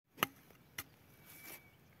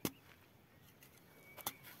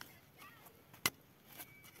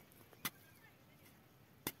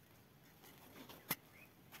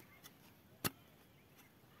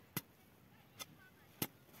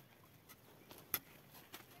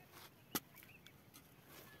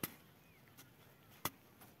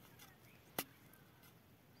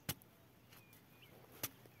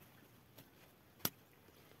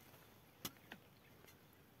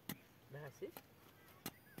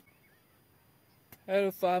Hello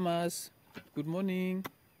farmers, good morning.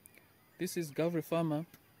 This is Gavri Farmer.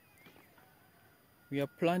 We are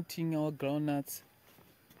planting our groundnuts.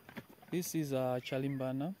 This is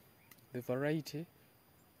Chalimbana, the variety,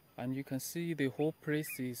 and you can see the whole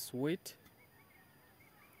place is wet.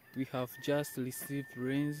 We have just received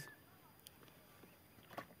rains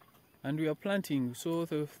and we are planting. So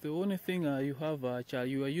the only thing you have,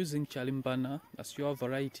 you are using Chalimbana as your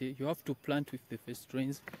variety. You have to plant with the first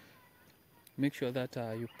rains. Make sure that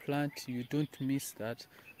you plant, you don't miss that.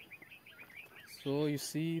 So you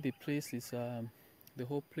see the place is the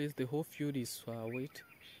whole field is wet.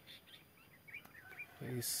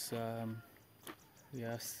 We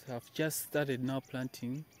have just started now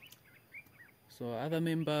planting. So other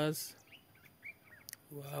members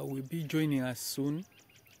will be joining us soon.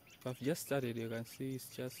 We have just started. You can see it's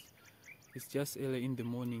just early in the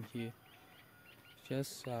morning here.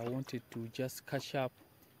 Just wanted to just catch up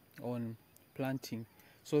on planting.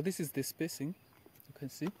 So this is the spacing, you can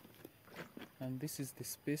see, and this is the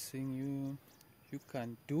spacing you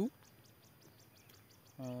can do.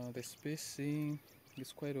 The spacing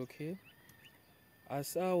is quite okay.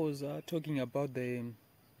 As I was talking about, you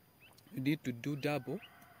need to do double,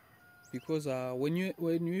 because when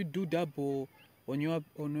you do double on your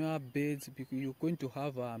beds, because you're going to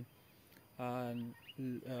have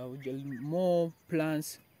more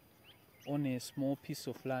plants on a small piece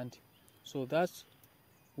of land. So that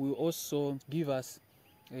will also give us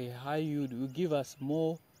a high yield, will give us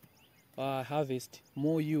more harvest,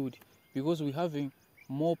 more yield, because we're having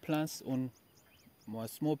more plants on a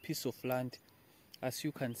small piece of land, as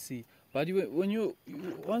you can see. But when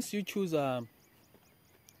once you choose a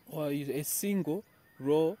single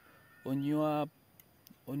row on your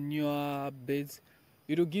beds,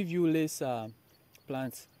 it will give you less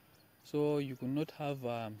plants, so you cannot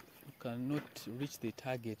reach the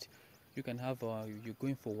target. You can have you're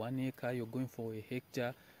going for 1 acre, you're going for a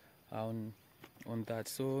hectare on that.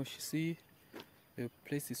 So you see the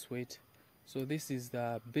place is wet. So this is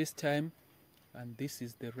the best time, and this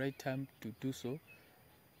is the right time to do so.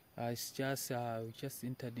 It's just we just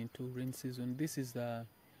entered into rain season. This is I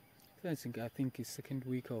think it's second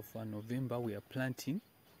week of November. We are planting.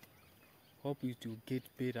 Hope it will get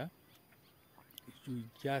better. It will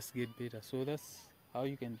just get better. So that's how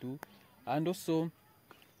you can do. And also,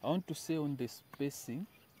 I want to say on the spacing,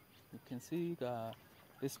 you can see the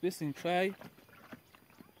spacing. Try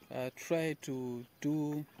to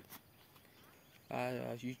do.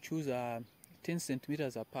 You choose 10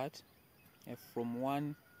 centimeters apart from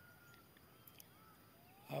one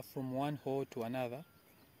hole to another.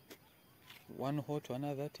 One hole to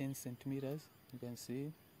another, 10 centimeters. You can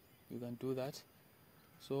see, you can do that.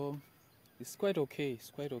 So it's quite okay. It's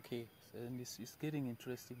quite okay, and it's getting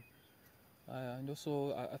interesting. And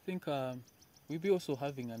also, I think we'll be also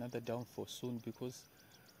having another downfall soon, because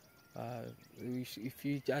if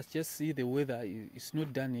you just see the weather, it's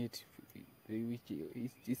not done yet.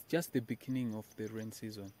 It's just the beginning of the rain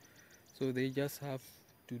season, so they just have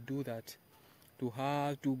to do that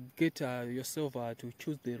to get yourself to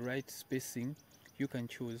choose the right spacing. You can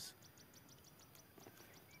choose.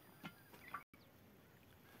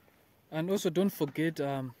 And also don't forget,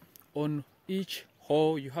 on each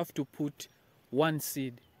hole you have to put one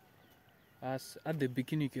seed. As at the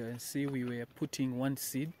beginning you can see we were putting one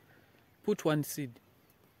seed. Put one seed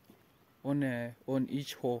on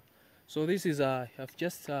each hole. So this is I've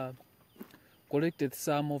just collected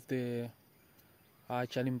some of the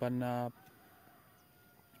Chalimbana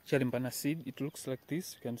seed. It looks like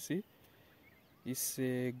this. You can see it's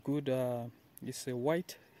a good it's a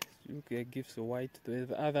white. It gives a white.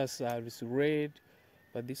 The others is red,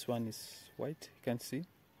 but this one is white. You can see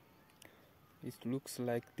it looks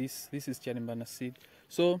like this. This is Chalimbana seed.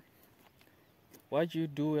 So what you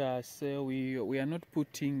do is we are not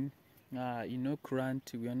putting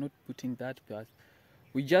inoculant. We are not putting that, but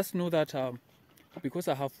we just know that because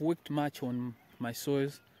I have worked much on my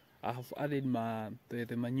soils, I have added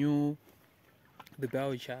the manure, the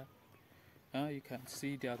biochar. You can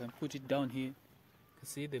see it. I can put it down here. You can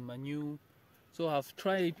see the manure. So I've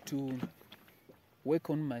tried to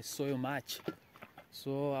work on my soil much.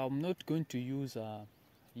 So I'm not going to use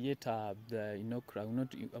yet the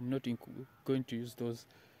inoculant. I'm not going to use those,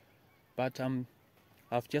 but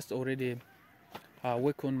I've just already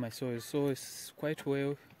worked on my soil. So it's quite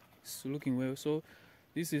well. It's looking well. So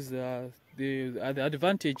this is the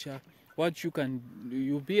advantage. What you can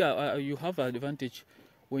you have an advantage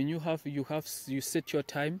when you set your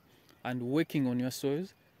time and working on your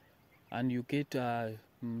soils, and you get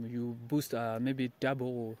you boost maybe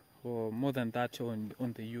double or more than that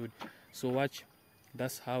on the yield. So watch,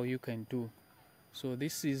 that's how you can do. So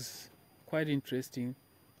this is quite interesting.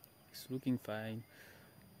 It's looking fine,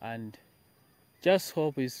 and just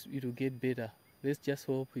hope it will get better. Let's just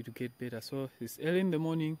hope it will get better. So it's early in the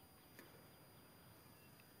morning.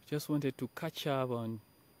 Just wanted to catch up on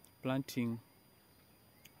planting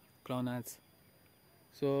groundnuts.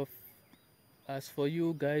 So as for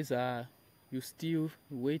you guys, you still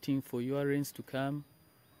waiting for your rains to come.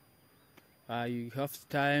 You have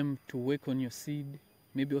time to work on your seed,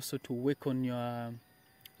 maybe also to work on your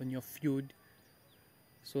field,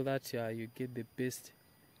 so that you get the best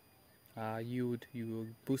yield. You will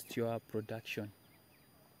boost your production.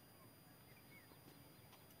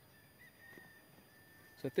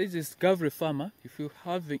 So this is Gavri Farmer. If you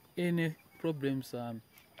have any problems,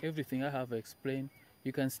 everything I have explained,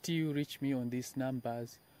 you can still reach me on these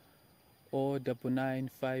numbers, or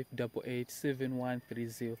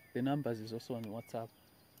 995887130. The numbers is also on WhatsApp.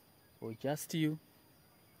 Or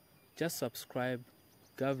just subscribe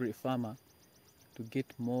Gavri Farmer to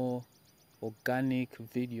get more organic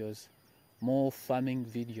videos, more farming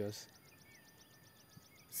videos.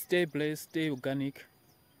 Stay blessed, stay organic.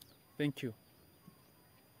 Thank you.